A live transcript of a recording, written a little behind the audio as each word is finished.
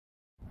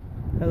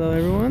Hello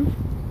everyone,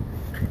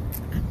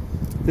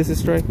 this is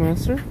Strike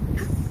Master,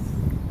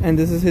 and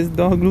this is his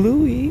dog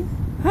Louie.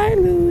 Hi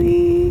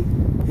Louie!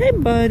 Hey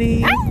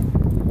buddy! Aw,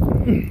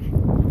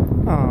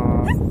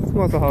 he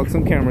wants to hog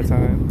some camera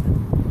time.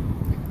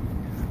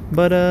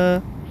 But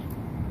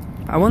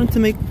I wanted to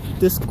make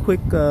this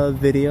quick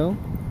video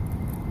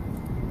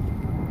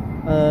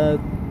to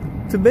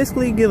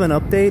basically give an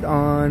update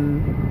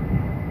on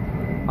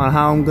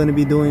how I'm going to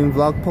be doing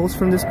vlog posts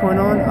from this point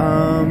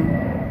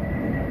on.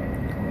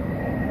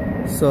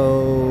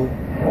 So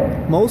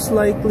most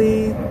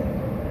likely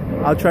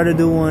I'll try to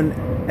do one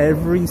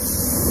every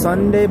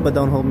Sunday, but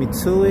don't hold me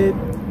to it.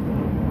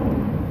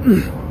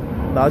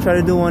 But I'll try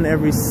to do one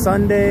every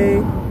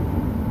Sunday,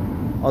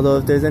 although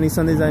if there's any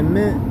Sundays I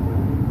miss,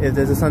 if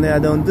there's a Sunday I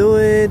don't do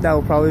it, that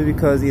will probably be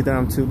because either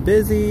I'm too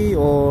busy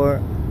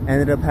or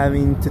ended up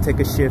having to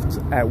take a shift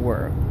at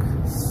work.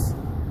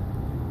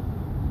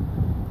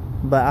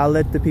 But I'll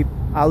let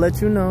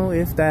you know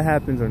if that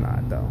happens or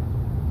not though.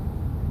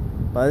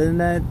 But other than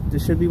that, there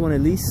should be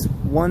at least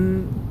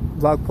one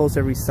vlog post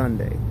every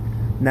Sunday.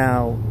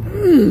 Now,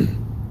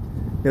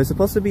 there's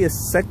supposed to be a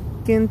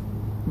second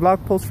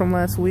vlog post from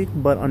last week,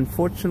 but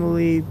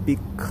unfortunately,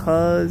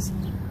 because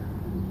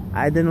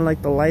I didn't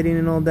like the lighting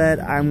and all that,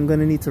 I'm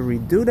gonna need to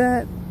redo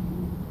that.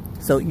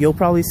 So you'll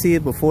probably see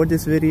it before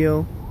this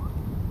video.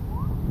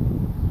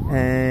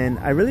 And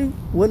I really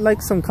would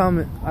like some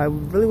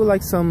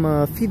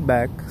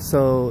feedback.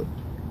 So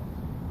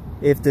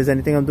if there's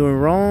anything I'm doing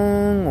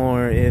wrong,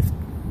 or if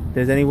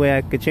there's any way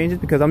I could change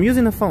it, because I'm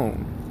using a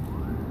phone,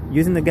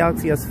 using the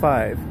Galaxy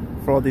S5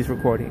 for all these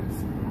recordings.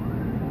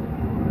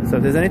 So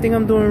if there's anything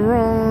I'm doing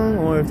wrong,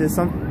 or if there's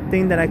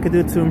something that I could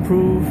do to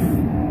improve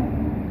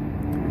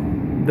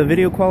the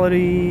video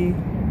quality,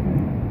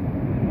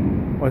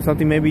 or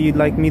something maybe you'd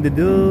like me to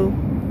do,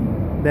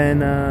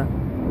 then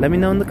let me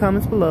know in the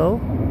comments below,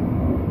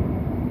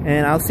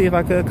 and I'll see if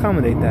I could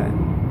accommodate that.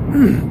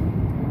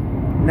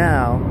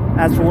 Now,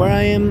 as for where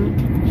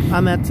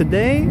I'm at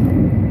today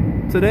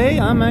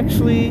I'm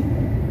actually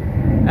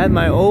at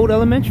my old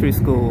elementary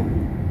school,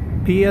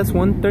 PS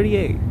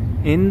 138,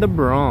 in the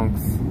Bronx.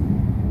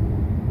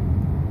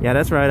 Yeah,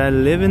 that's right, I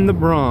live in the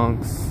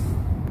Bronx.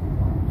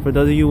 For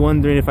those of you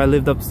wondering if I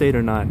lived upstate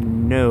or not,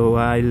 no,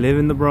 I live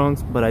in the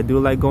Bronx, but I do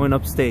like going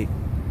upstate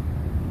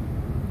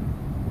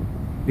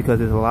because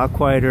it's a lot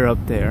quieter up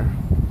there.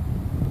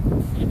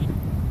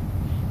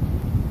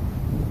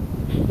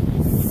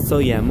 So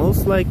yeah,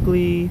 most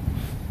likely,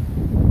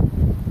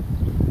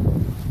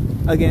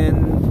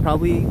 again,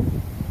 probably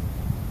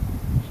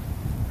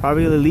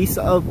at least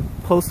I'll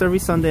post every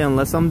Sunday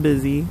unless I'm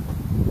busy. In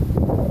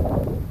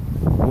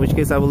which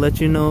case I will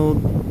let you know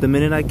the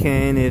minute I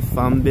can if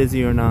I'm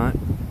busy or not.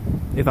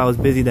 If I was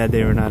busy that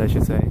day or not, I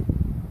should say.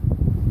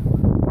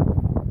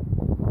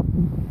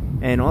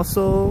 And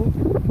also,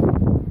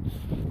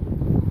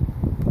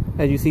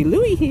 as you see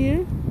Louie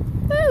here.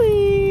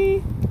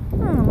 Louie!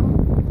 Aww.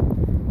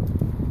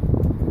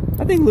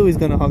 I think Louie's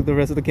gonna hog the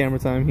rest of the camera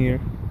time here.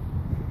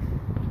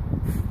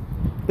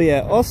 But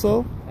yeah,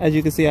 also, as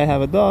you can see, I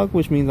have a dog,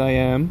 which means I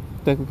am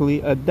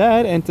technically a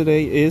dad, and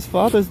today is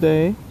Father's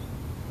Day.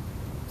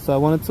 So I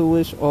wanted to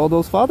wish all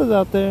those fathers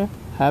out there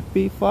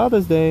happy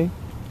Father's Day.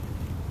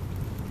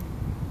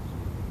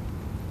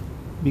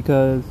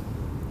 Because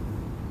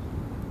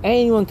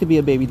anyone could be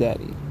a baby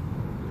daddy,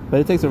 but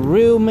it takes a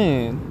real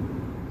man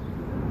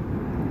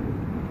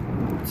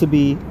to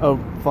be a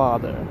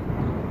father.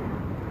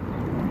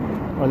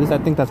 Or at least I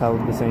think that's how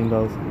the saying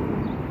goes.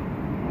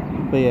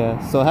 But yeah,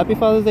 so happy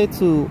Father's Day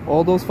to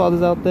all those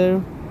fathers out there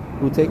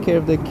who take care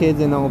of their kids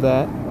and all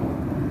that.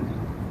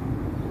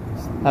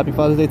 Happy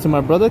Father's Day to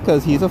my brother,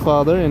 because he's a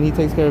father and he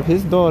takes care of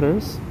his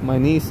daughters, my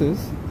nieces.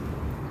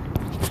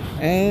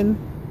 And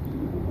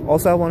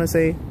also I want to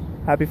say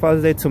happy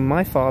Father's Day to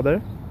my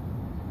father,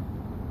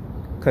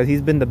 because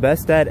he's been the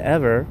best dad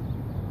ever.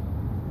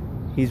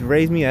 He's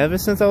raised me ever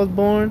since I was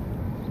born,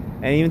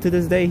 and even to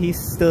this day he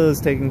still is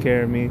taking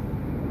care of me.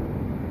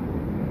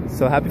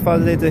 So happy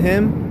Father's Day to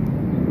him,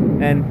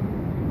 and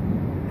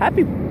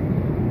happy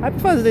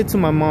Father's Day to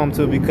my mom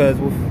too, because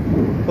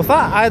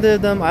without either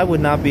of them I would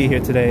not be here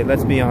today,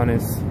 let's be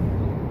honest.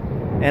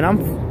 And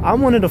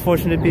I'm one of the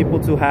fortunate people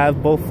to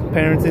have both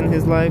parents in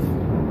his life.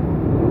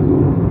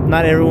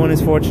 Not everyone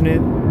is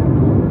fortunate,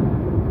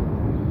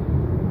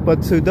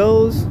 but to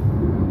those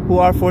who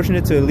are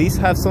fortunate to at least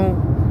have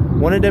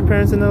one of their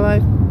parents in their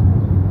life,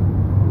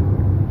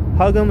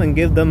 hug them and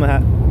give them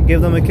a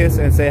kiss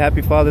and say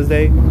happy Father's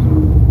Day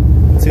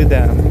to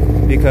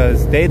them,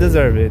 because they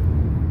deserve it.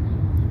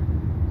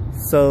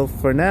 So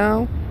for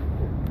now,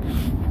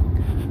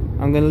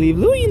 I'm gonna leave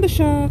Louie in the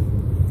shot.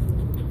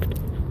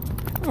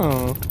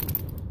 Oh,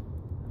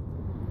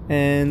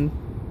 and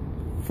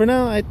for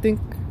now I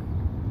think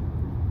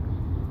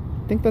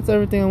that's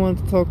everything I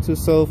wanted to talk to.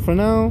 So for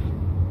now,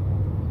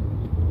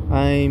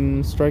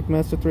 I'm Strike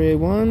Master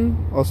 381,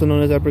 also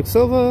known as Epic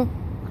Silva,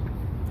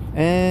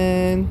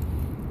 and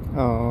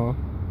oh,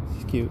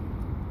 she's cute.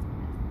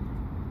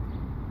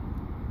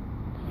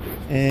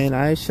 And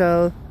I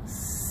shall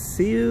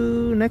see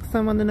you next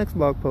time on the next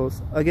blog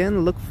post.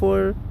 Again, look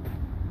for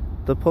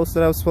the post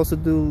that I was supposed to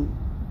do,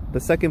 the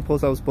second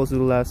post I was supposed to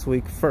do last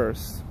week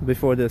first,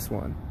 before this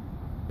one.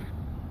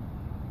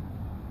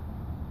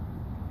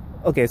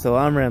 Okay, so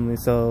I'm rambling,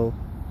 so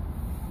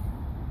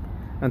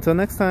until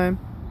next time,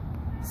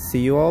 see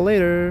you all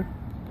later.